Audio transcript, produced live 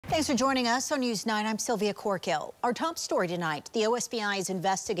Thanks for joining us on News 9. I'm Sylvia Corkill. Our top story tonight, the OSBI is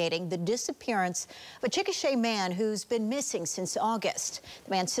investigating the disappearance of a Chickasha man who's been missing since August.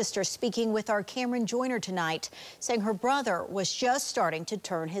 The man's sister speaking with our Cameron Joyner tonight, saying her brother was just starting to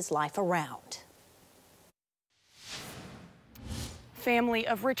turn his life around. Family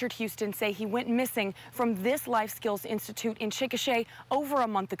of Richard Houston say he went missing from this Life Skills Institute in Chickasha over a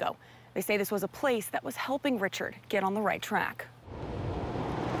month ago. They say this was a place that was helping Richard get on the right track.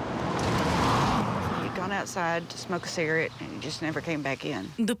 He'd gone outside to smoke a cigarette and he just never came back in.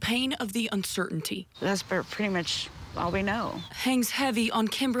 The pain of the uncertainty. That's pretty much all we know. Hangs heavy on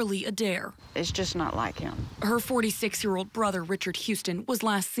Kimberly Adair. It's just not like him. Her 46-year-old brother, Richard Houston, was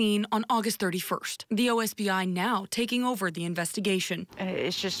last seen on August 31st. The OSBI now taking over the investigation. And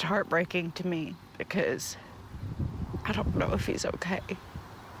it's just heartbreaking to me because I don't know if he's okay.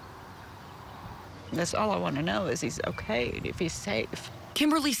 That's all I want to know is he's okay and if he's safe.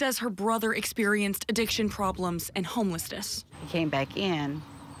 Kimberly says her brother experienced addiction problems and homelessness. He came back in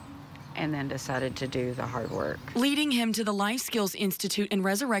and then decided to do the hard work. Leading him to the Life Skills Institute and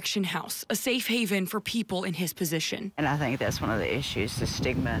Resurrection House, a safe haven for people in his position. And I think that's one of the issues, the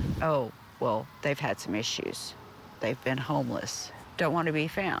stigma. Oh, well, they've had some issues. They've been homeless. Don't want to be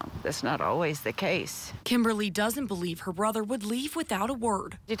found. That's not always the case. Kimberly doesn't believe her brother would leave without a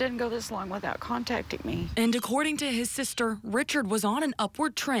word. He didn't go this long without contacting me. And according to his sister, Richard was on an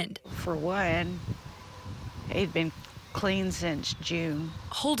upward trend. For one, he'd been clean since June.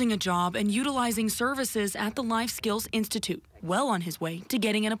 Holding a job and utilizing services at the Life Skills Institute, well on his way to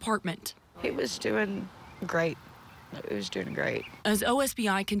getting an apartment. He was doing great. He was doing great. As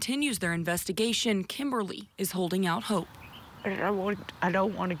OSBI continues their investigation, Kimberly is holding out hope. I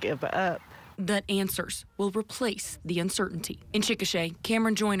don't want to give up. That answers will replace the uncertainty. In Chickasha,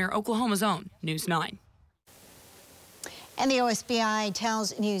 Cameron Joyner, Oklahoma's own News 9. And the OSBI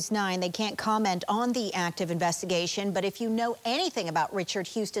tells News 9 they can't comment on the active investigation, but if you know anything about Richard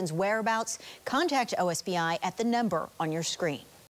Houston's whereabouts, contact OSBI at the number on your screen.